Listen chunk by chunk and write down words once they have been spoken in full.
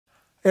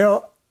You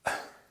know,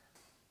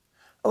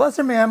 a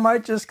lesser man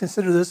might just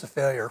consider this a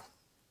failure.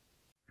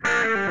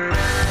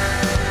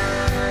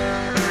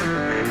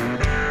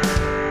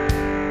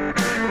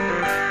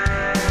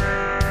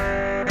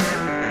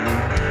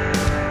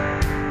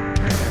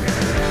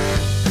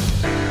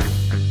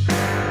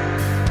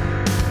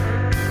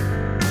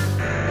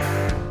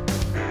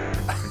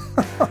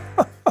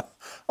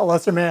 A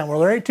lesser man. Well,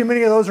 there ain't too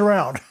many of those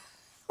around.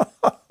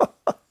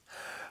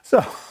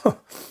 So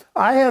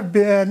I have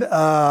been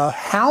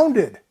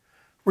hounded,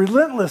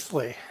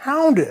 relentlessly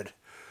hounded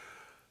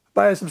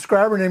by a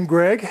subscriber named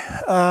Greg.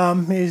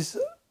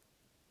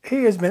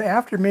 He has been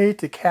after me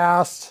to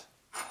cast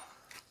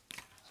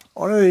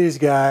one of these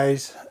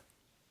guys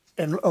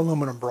in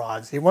aluminum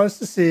bronze. He wants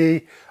to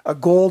see a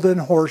golden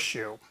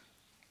horseshoe.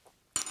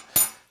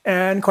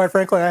 And quite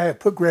frankly, I have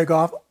put Greg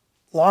off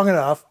long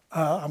enough.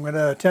 I'm going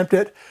to attempt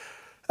it.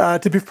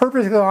 To be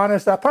perfectly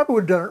honest, I probably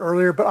would have done it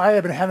earlier, but I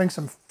have been having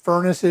some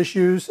furnace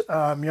issues.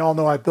 You all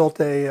know I built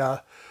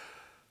a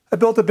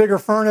bigger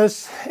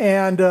furnace,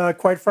 and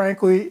quite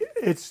frankly,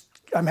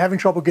 I'm having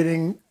trouble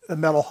getting the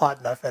metal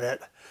hot enough in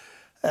it.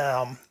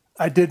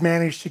 I did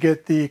manage to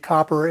get the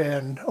copper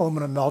and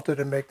aluminum melted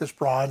and make this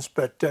bronze,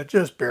 but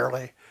just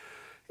barely,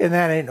 and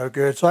that ain't no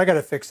good. So I got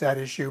to fix that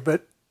issue.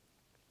 But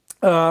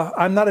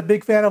I'm not a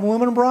big fan of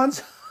aluminum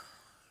bronze,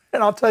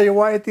 and I'll tell you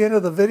why at the end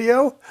of the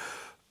video.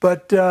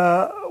 But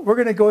we're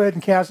going to go ahead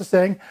and cast this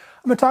thing.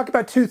 I'm going to talk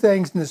about two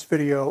things in this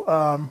video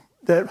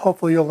that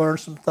hopefully you'll learn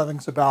some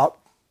things about.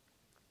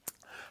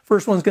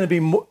 First one's going to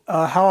be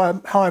how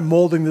I'm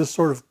molding this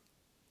sort of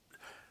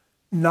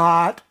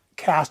not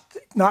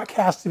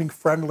casting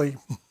friendly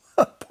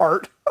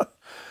part,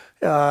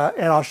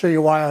 and I'll show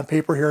you why on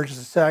paper here in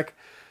just a sec.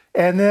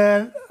 And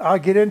then I'll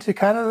get into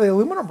kind of the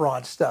aluminum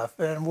bronze stuff,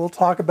 and we'll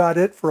talk about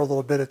it for a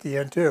little bit at the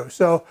end too.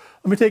 So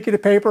let me take you to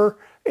paper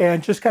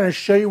and just kind of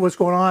show you what's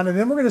going on, and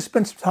then we're going to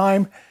spend some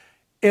time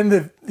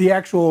in the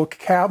actual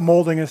cap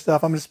molding and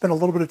stuff. I'm going to spend a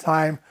little bit of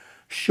time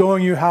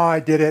showing you how I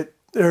did it.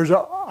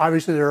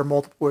 Obviously there are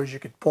multiple ways you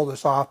could pull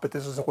this off, but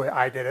this is the way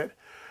I did it.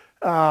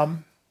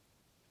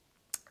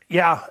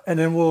 Yeah, and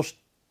then we'll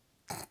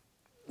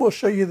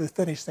show you the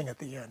finished thing at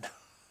the end.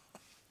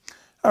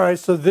 All right,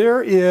 so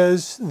there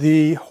is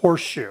the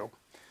horseshoe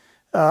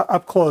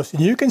up close,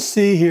 and you can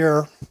see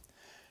here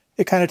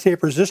it kind of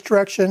tapers this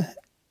direction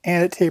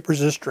and it tapers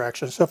this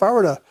direction. So if I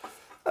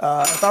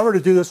were to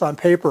do this on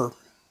paper,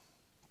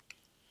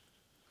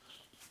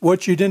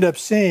 what you'd end up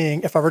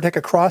seeing, if I were to take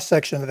a cross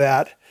section of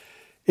that,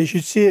 is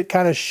you'd see it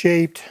kind of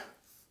shaped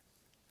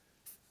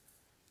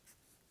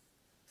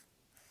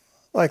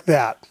like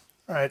that.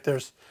 All right,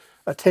 there's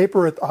a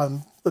taper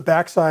on the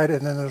back side,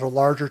 and then there's a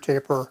larger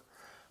taper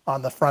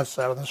on the front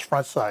side, on this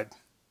front side.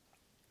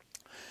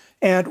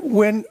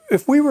 And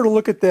if we were to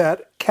look at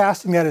that,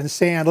 casting that in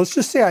sand, let's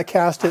just say I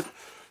cast it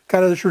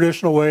kind of the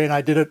traditional way, and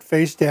I did it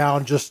face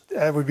down,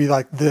 it would be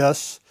like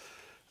this,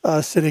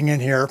 sitting in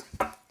here.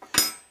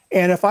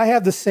 And if I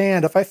have the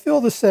sand, if I fill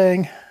this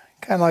thing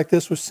kind of like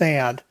this with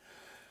sand,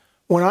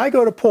 when I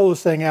go to pull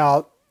this thing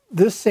out,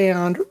 this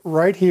sand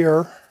right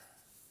here,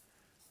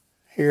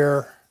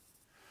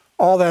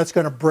 all that's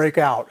going to break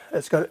out.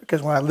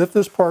 Because when I lift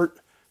this part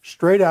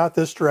straight out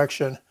this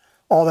direction,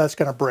 all that's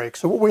going to break.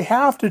 So what we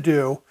have to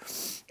do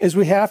is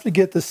we have to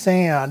get the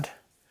sand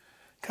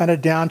kind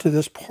of down to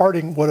this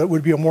parting, what it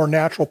would be a more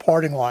natural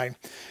parting line.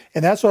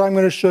 And that's what I'm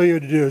going to show you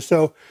to do.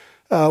 So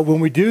when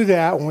we do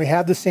that, when we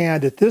have the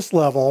sand at this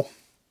level,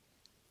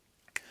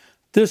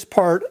 this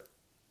part,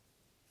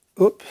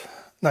 oops,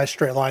 nice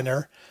straight line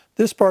there.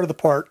 This part of the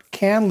part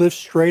can lift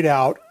straight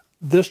out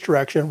this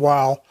direction,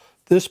 while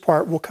this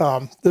part will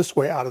come this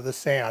way out of the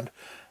sand,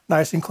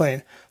 nice and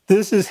clean.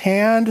 This is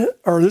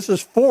this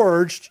is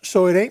forged,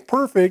 so it ain't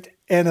perfect,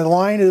 and the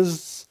line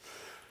is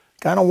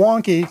kind of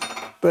wonky,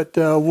 but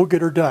we'll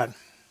get her done.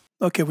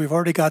 Okay, we've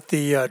already got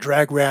the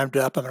drag rammed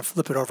up. I'm going to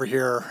flip it over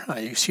here.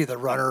 You see the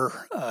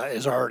runner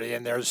is already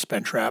in there, the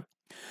spin trap.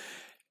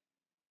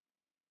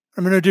 What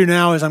I'm going to do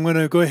now is I'm going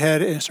to go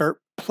ahead and start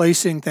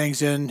placing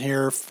things in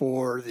here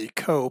for the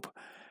cope.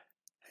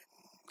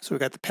 So we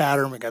got the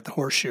pattern, we got the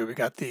horseshoe, we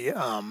got the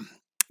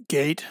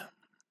gate.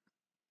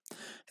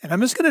 And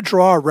I'm just going to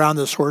draw around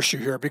this horseshoe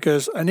here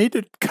because I need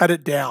to cut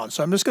it down.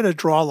 So I'm just going to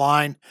draw a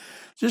line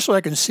just so I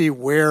can see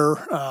where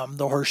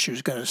the horseshoe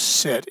is going to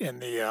sit in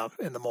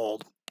the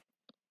mold.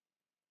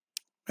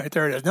 Right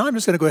there it is. Now I'm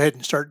just going to go ahead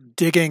and start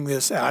digging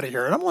this out of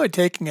here. And I'm only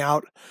taking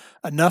out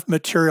enough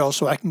material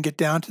so I can get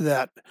down to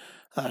that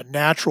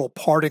natural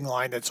parting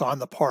line that's on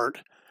the part.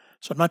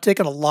 So I'm not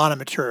taking a lot of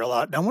material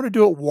out. And I want to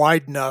do it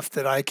wide enough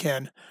that I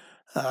can,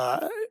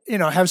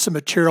 have some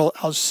material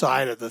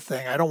outside of the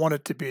thing. I don't want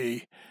it to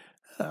be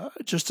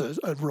just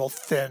a real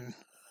thin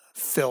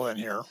fill in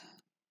here.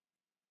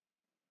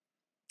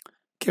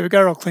 Okay, we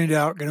got it all cleaned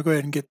out. We're going to go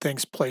ahead and get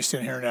things placed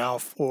in here now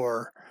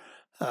for,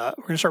 we're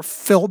going to start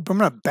I'm going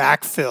to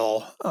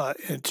backfill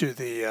into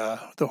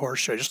the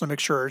horseshoe. Just to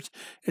make sure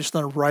it's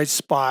in the right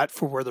spot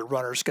for where the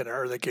runner's going to,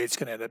 or the gate's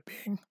going to end up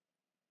being.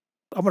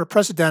 I'm going to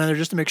press it down in there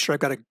just to make sure I've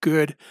got a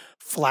good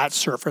flat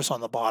surface on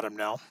the bottom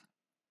now.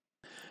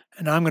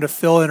 And now I'm going to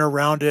fill in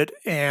around it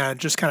and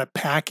just kind of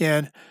pack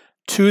in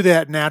to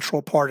that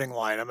natural parting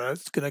line.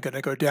 It's going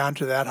to go down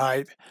to that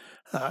height.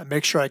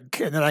 Make sure and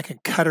then I can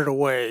cut it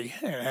away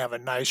and have a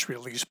nice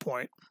release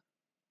point.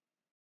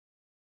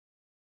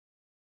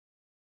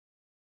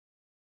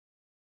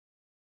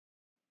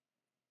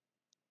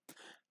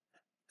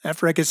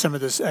 After I get some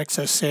of this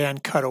excess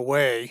sand cut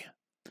away,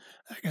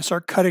 I can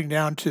start cutting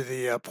down to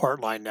the part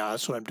line now.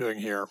 That's what I'm doing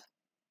here.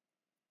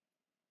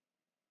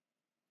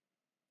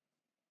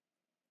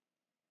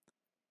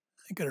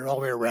 I get it all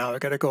the way around. I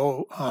got to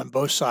go on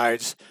both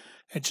sides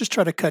and just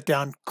try to cut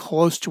down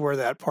close to where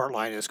that part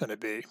line is going to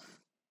be.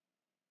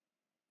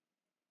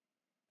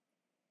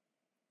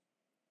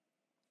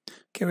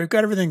 Okay, we've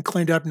got everything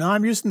cleaned up. Now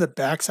I'm using the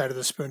back side of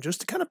the spoon just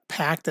to kind of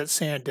pack that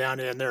sand down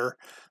in there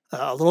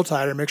a little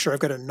tighter, make sure I've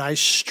got a nice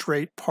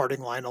straight parting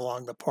line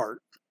along the part.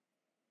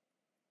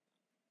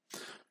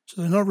 So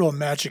there's no real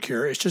magic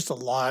here. It's just a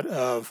lot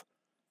of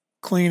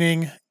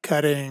cleaning,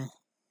 cutting,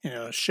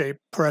 shape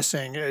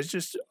pressing. It's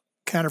just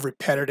kind of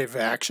repetitive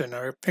action.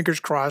 Our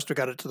fingers crossed we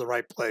got it to the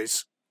right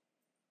place.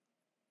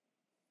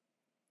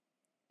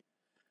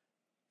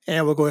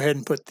 And we'll go ahead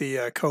and put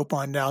the cope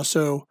on now.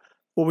 So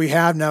what we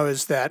have now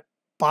is that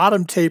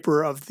bottom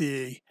taper of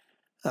the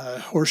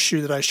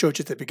horseshoe that I showed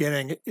you at the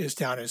beginning is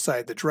down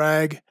inside the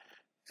drag,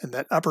 and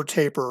that upper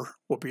taper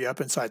will be up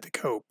inside the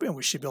cope, and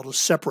we should be able to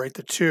separate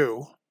the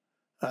two,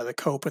 the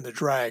cope and the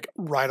drag,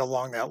 right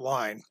along that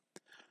line.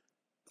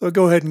 We'll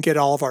go ahead and get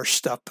all of our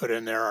stuff put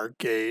in there, our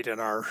gate and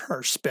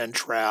our spin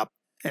trap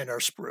and our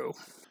sprue.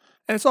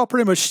 And it's all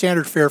pretty much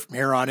standard fare from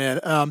here on in.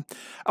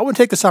 I want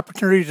to take this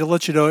opportunity to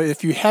let you know,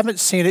 if you haven't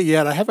seen it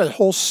yet, I have a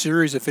whole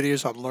series of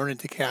videos on learning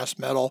to cast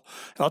metal.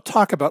 And I'll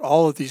talk about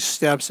all of these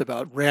steps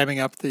about ramming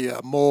up the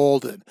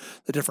mold and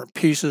the different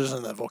pieces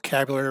and the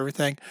vocabulary and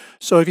everything.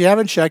 So if you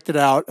haven't checked it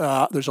out,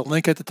 there's a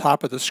link at the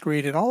top of the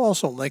screen, and I'll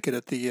also link it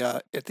at the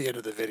end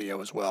of the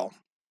video as well.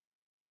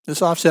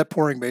 This offset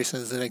pouring basin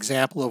is an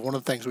example of one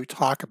of the things we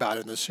talk about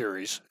in this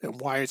series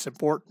and why it's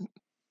important.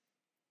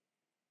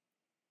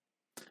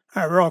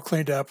 All right, we're all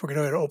cleaned up. We're going to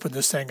go ahead and open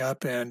this thing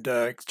up and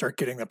start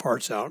getting the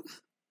parts out.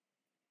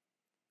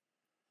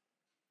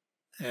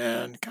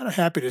 And kind of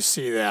happy to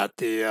see that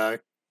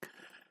the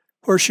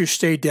horseshoe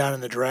stayed down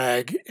in the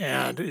drag,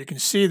 and you can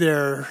see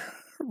there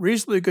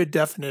reasonably good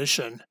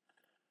definition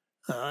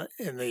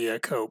in the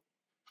cope.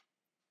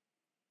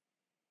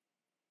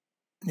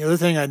 The other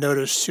thing I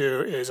noticed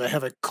too is I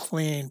have a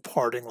clean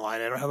parting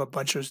line. I don't have a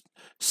bunch of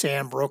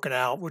sand broken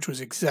out, which was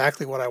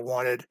exactly what I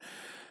wanted.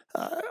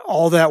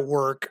 All that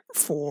work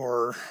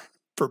for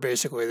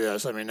basically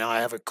this. I mean, now I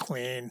have a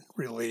clean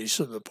release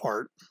of the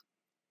part.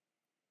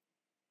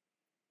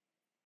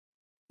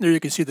 There you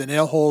can see the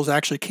nail holes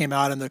actually came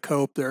out in the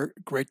cope. They're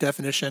great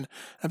definition.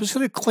 I'm just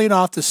going to clean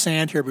off the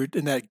sand here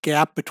in that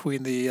gap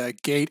between the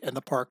gate and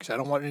the part, because I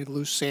don't want any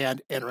loose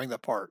sand entering the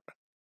part.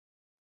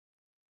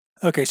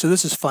 Okay, so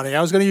this is funny.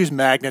 I was going to use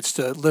magnets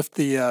to lift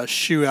the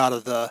shoe out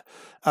of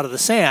the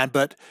sand,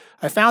 but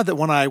I found that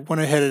when I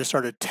went ahead and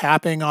started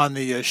tapping on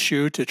the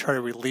shoe to try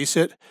to release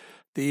it,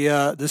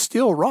 the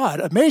steel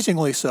rod,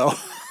 amazingly so,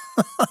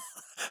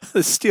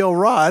 the steel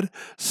rod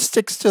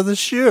sticks to the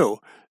shoe.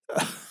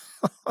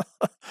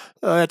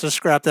 I have to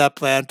scrap that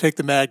plan, take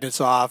the magnets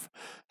off,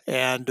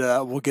 and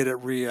we'll get it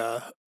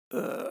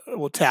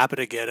we'll tap it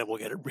again, and we'll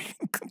get it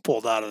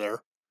pulled out of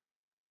there.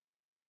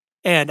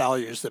 And I'll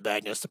use the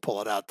magnets to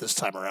pull it out this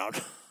time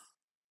around.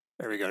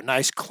 There we go.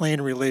 Nice clean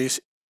release.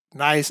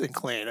 Nice and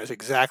clean. That's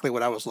exactly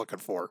what I was looking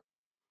for.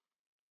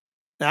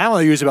 Now, I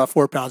only used about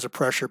 4 pounds of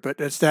pressure, but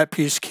that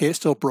piece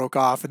still broke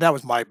off, and that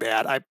was my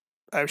bad.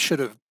 I should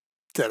have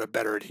done a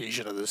better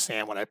adhesion of the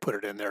sand when I put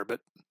it in there,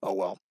 but oh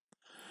well.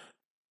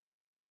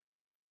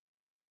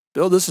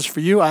 Bill, this is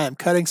for you. I am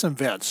cutting some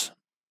vents.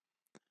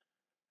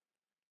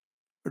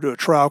 We'll do a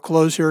trial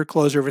close here,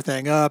 close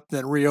everything up,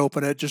 then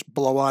reopen it, just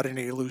blow out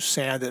any loose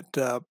sand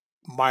that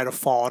might have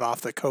fallen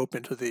off the cope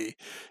into the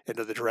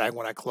drag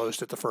when I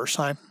closed it the first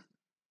time.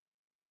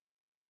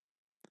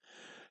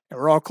 And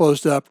we're all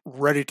closed up,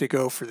 ready to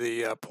go for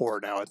the pour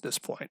now at this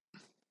point.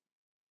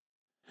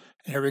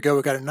 And here we go.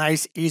 We've got a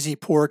nice, easy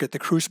pour. Get the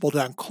crucible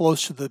down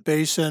close to the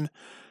basin.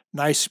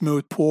 Nice,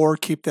 smooth pour.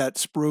 Keep that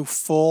sprue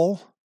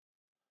full.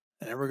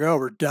 And there we go.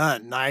 We're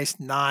done. Nice,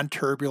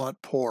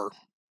 non-turbulent pour.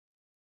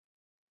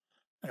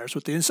 There's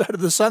what the inside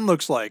of the sun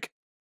looks like.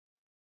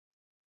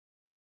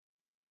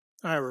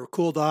 All right, we're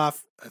cooled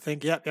off. I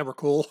think, yeah, we're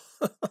cool.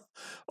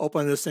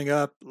 Open this thing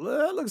up.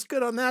 Well, looks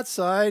good on that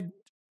side.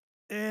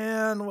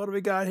 And what do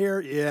we got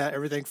here? Yeah,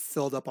 everything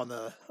filled up on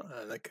the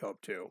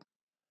cope too.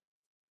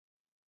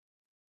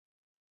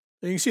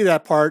 You can see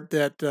that part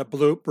that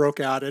broke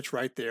out. It's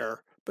right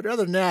there. But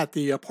other than that,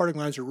 the parting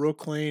lines are real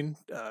clean.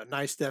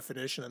 Nice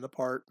definition in the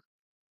part.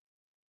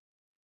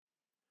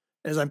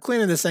 As I'm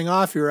cleaning this thing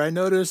off here, I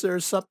notice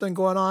there's something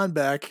going on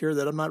back here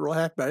that I'm not real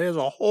happy about. There's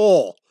a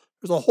hole.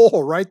 There's a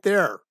hole right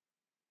there.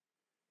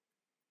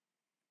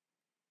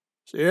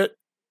 See it?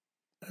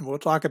 And we'll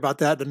talk about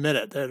that in a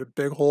minute. There's a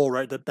big hole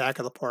right in the back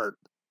of the part.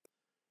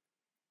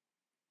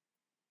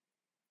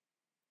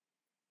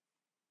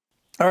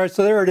 All right,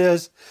 so there it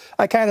is.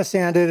 I kind of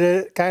sanded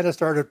it, kind of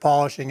started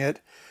polishing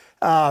it.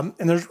 And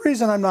there's a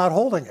reason I'm not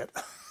holding it.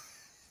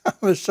 I'm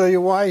going to show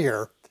you why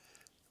here.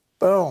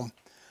 Boom.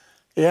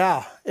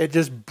 Yeah, it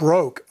just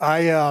broke.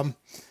 I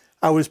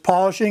was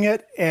polishing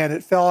it and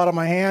it fell out of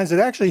my hands. It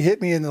actually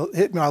hit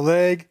my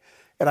leg,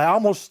 and I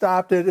almost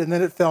stopped it, and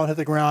then it fell and hit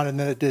the ground, and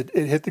then it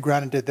hit the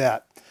ground and did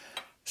that.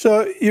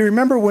 So you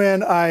remember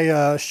when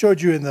I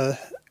showed you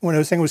when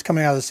this thing was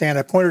coming out of the sand,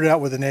 I pointed it out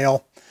with a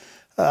nail.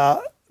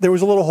 There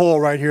was a little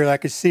hole right here that I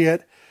could see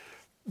it.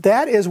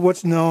 That is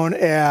what's known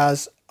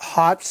as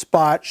hot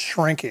spot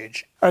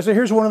shrinkage. All right, so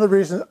here's one of the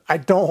reasons I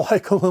don't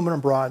like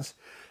aluminum bronze.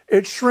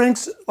 It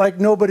shrinks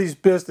like nobody's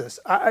business.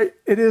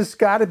 It has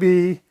got to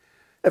be,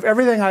 of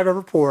everything I've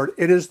ever poured,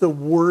 it is the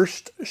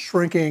worst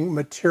shrinking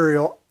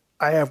material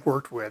I have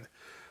worked with.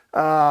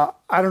 I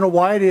don't know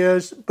why it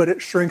is, but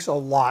it shrinks a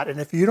lot.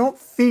 And if you don't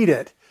feed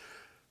it,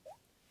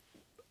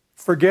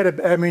 forget it.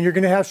 I mean, you're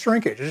going to have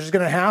shrinkage. It's just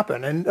going to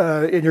happen, and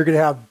you're going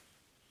to have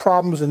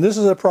problems. And this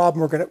is a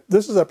problem.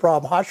 This is a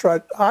problem.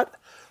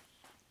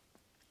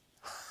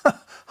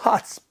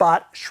 Hot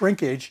spot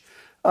shrinkage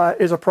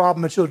is a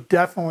problem that you'll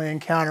definitely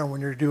encounter when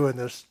you're doing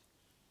this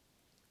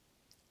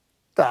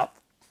stuff.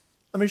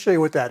 Let me show you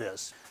what that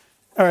is.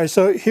 All right,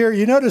 so here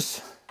you notice,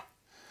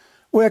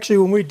 well, actually,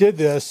 when we did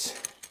this,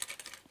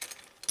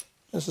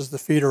 this is the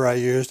feeder I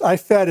used. I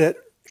fed it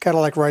kind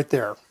of like right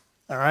there.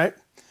 All right,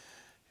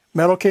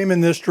 metal came in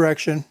this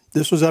direction.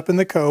 This was up in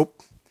the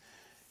cope.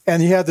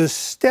 And you have this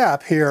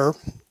step here,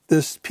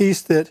 this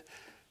piece that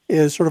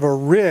is sort of a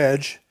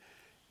ridge,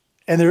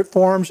 and it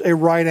forms a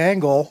right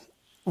angle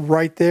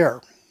right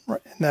there,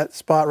 right in that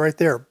spot right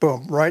there.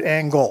 Boom, right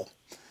angle.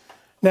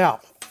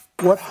 Now,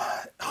 what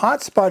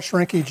hot spot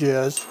shrinkage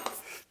is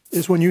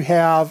when you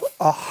have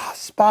a hot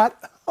spot.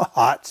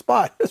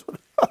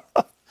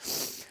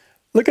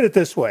 Look at it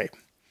this way.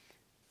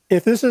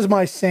 If this is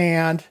my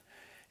sand,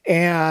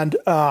 and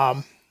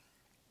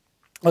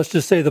let's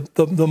just say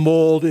the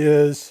mold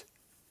is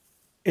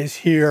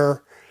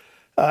here,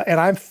 and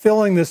I'm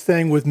filling this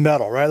thing with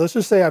metal, right? Let's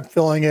just say I'm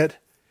filling it,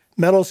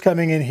 metal's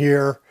coming in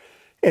here,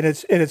 and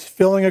it's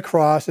filling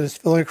across, and it's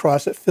filling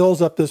across. It fills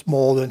up this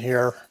mold in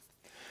here.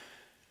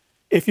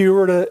 If you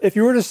were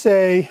to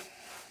say,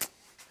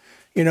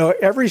 you know,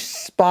 every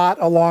spot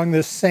along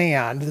this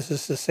sand, this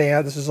is the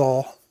sand, this is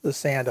all the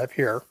sand up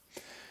here.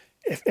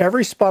 If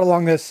every spot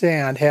along this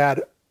sand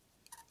had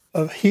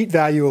a heat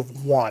value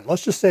of 1,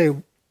 let's just say,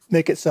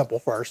 make it simple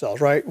for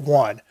ourselves, right?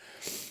 1.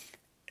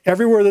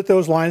 Everywhere that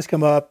those lines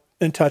come up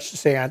and touch the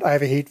sand, I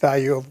have a heat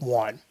value of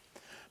 1.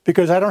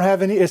 Because I don't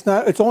have any,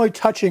 it's only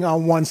touching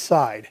on one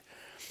side.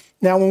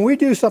 Now, when we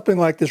do something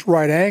like this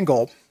right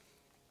angle,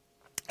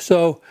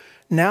 so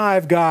now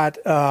I've got,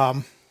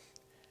 how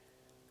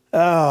am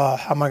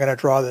I going to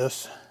draw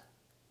this?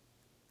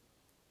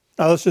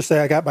 Now, let's just say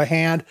I got my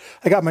hand,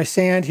 I got my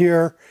sand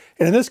here,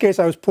 and in this case,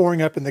 I was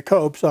pouring up in the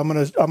cope, so I'm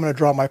gonna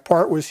draw my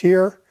part was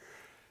here,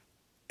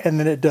 and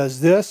then it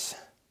does this,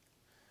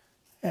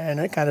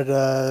 and it kind of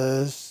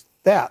does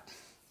that,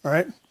 all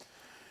right?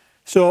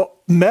 So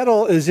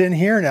metal is in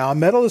here now.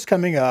 Metal is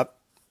coming up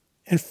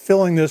and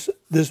filling this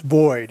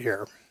void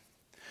here.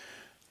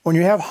 When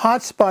you have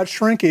hot spot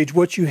shrinkage,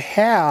 what you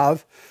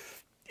have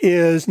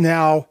is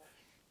now,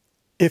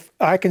 if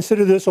I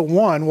consider this a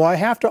 1, well, I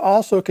have to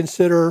also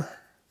consider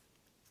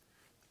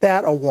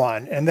that a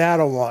 1, and that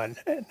a 1,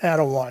 and that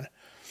a 1.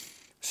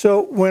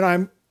 So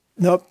when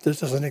nope, this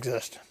doesn't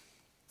exist.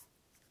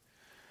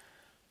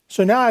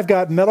 So now I've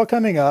got metal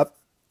coming up,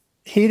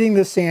 heating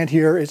the sand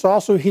here. It's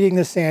also heating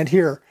the sand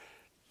here.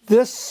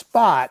 This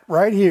spot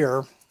right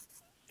here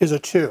is a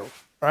 2,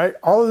 right?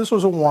 All of this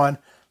was a 1.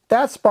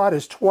 That spot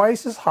is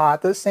twice as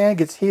hot. The sand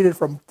gets heated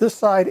from this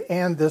side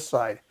and this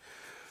side.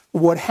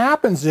 What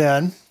happens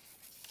then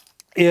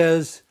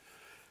is,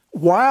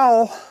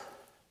 while,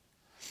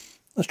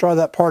 let's draw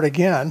that part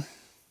again.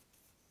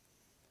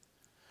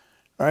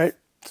 All right,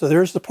 so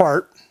there's the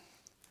part.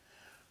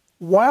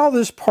 While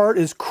this part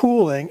is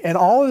cooling and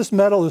all of this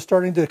metal is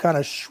starting to kind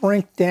of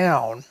shrink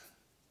down,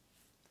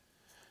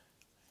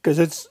 because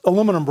it's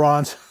aluminum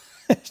bronze,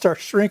 it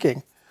starts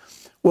shrinking.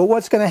 Well,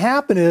 what's going to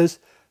happen is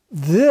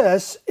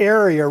this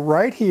area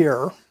right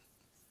here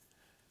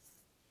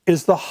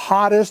is the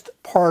hottest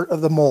part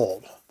of the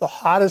mold. The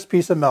hottest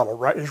piece of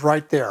metal is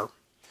right there,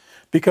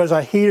 because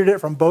I heated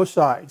it from both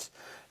sides.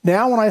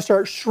 Now when I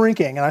start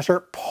shrinking and I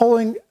start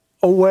pulling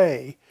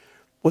away,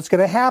 what's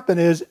going to happen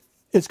is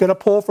it's going to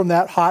pull from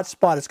that hot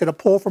spot. It's going to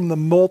pull from the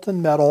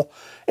molten metal,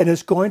 and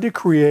it's going to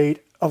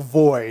create a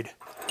void.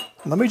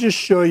 Let me just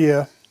show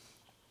you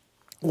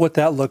what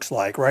that looks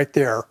like right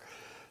there.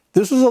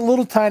 This is a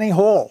little tiny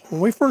hole.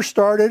 When we first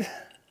started,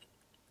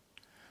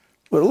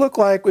 what it looked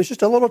like was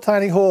just a little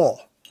tiny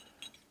hole.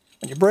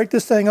 When you break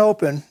this thing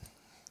open,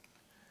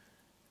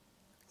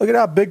 look at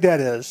how big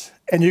that is.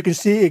 And you can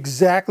see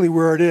exactly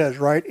where it is,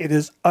 right? It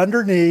is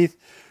underneath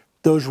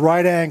those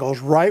right angles,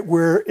 right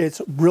where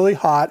it's really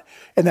hot,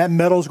 and that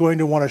metal is going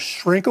to want to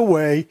shrink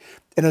away,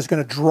 and it's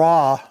going to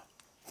draw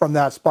from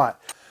that spot.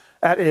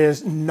 That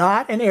is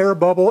not an air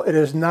bubble. It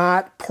is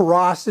not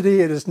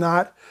porosity. It's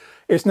not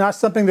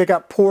something that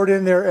got poured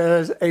in there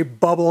as a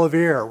bubble of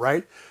air,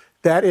 right?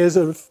 That is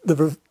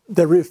the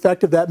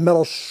effect of that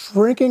metal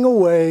shrinking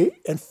away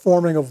and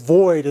forming a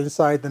void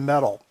inside the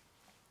metal.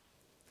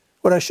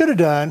 What I should have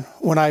done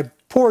when I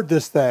poured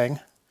this thing,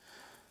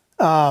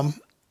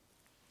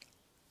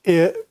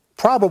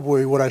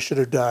 probably what I should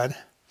have done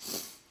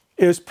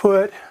is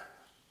put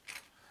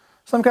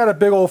some kind of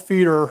big old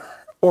feeder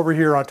over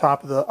here on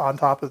top of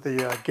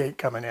the gate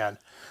coming in.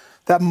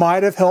 That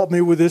might have helped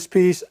me with this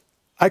piece.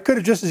 I could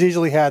have just as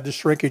easily had the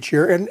shrinkage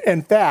here. And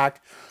in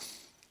fact,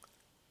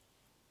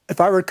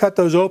 if I were to cut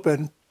those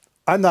open,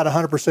 I'm not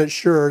 100%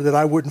 sure that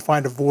I wouldn't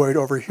find a void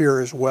over here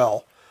as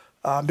well,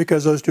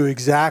 because those do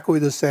exactly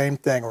the same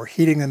thing. We're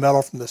heating the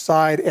metal from the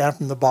side and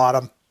from the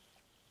bottom,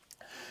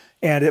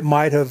 and it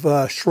might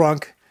have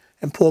shrunk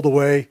and pulled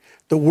away.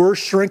 The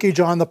worst shrinkage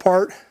on the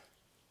part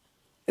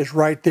is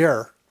right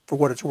there, for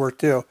what it's worth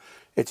too.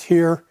 It's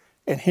here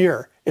and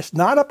here. It's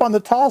not up on the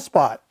tall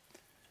spot.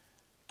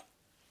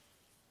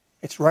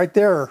 It's right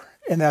there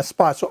in that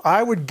spot. So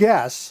I would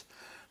guess,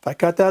 if I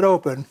cut that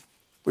open,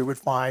 we would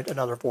find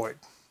another void.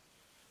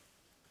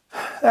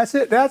 That's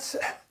it.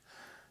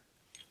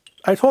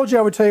 I told you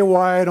I would tell you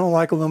why I don't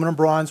like aluminum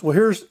bronze. Well,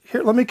 here,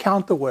 let me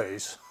count the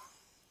ways.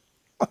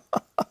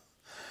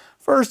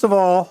 First of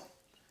all,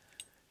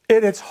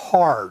 it's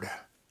hard.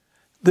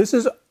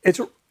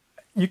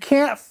 You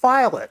can't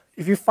file it.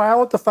 If you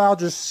file it, the file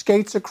just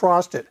skates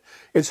across it.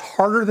 It's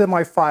harder than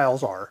my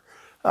files are.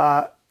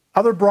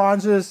 Other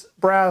bronzes,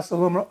 brass,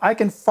 aluminum, I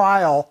can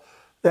file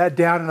that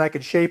down and I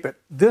can shape it.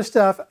 This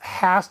stuff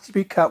has to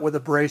be cut with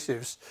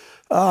abrasives.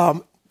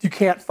 You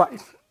can't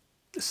fight.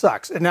 It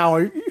sucks. And now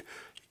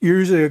you're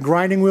using a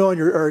grinding wheel and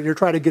you're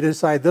trying to get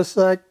inside this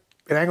an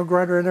angle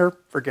grinder in there,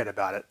 forget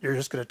about it. You're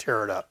just going to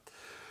tear it up.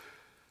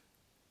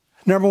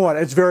 Number one,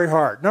 it's very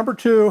hard. Number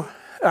two,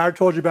 I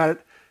told you about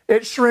it.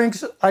 It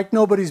shrinks like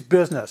nobody's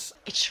business.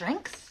 It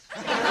shrinks?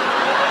 Like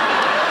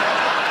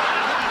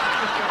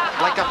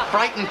a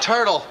frightened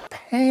turtle.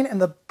 Pain in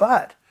the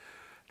butt.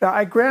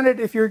 Now, granted,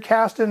 if you're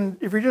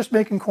just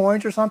making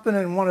coins or something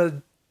and want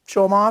to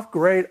show them off,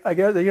 great. I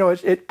guess,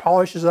 it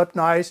polishes up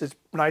nice. It's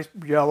nice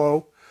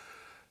yellow.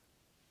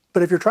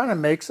 But if you're trying to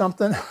make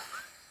something,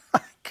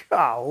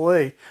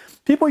 golly.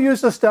 People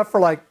use this stuff for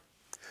like,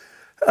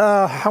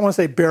 I want to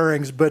say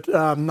bearings, but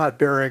not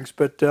bearings,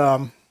 but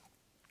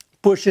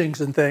bushings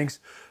and things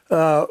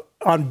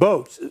on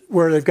boats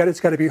where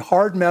it's got to be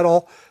hard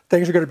metal.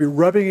 Things are going to be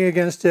rubbing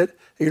against it.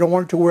 You don't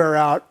want it to wear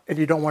out and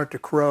you don't want it to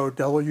corrode.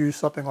 They'll use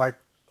something like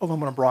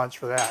aluminum bronze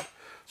for that.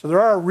 So there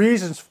are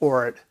reasons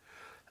for it.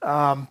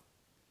 God,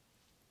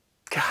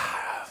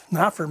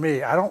 not for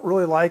me. I don't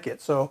really like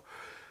it. So,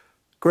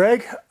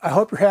 Greg, I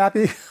hope you're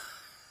happy.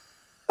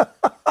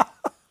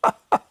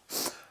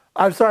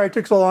 I'm sorry it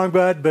took so long,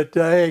 bud, but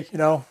hey,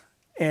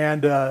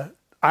 and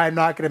I'm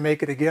not going to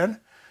make it again.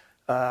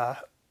 Nah,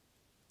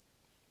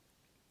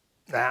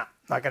 not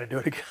going to do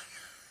it again.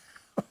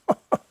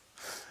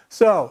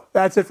 So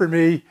that's it for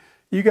me.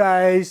 You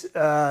guys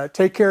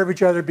take care of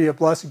each other. Be a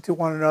blessing to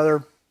one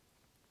another.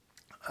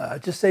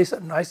 Just say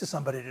something nice to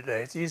somebody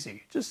today. It's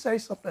easy. Just say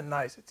something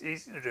nice. It's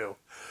easy to do.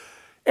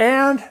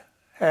 And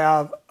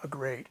have a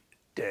great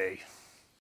day.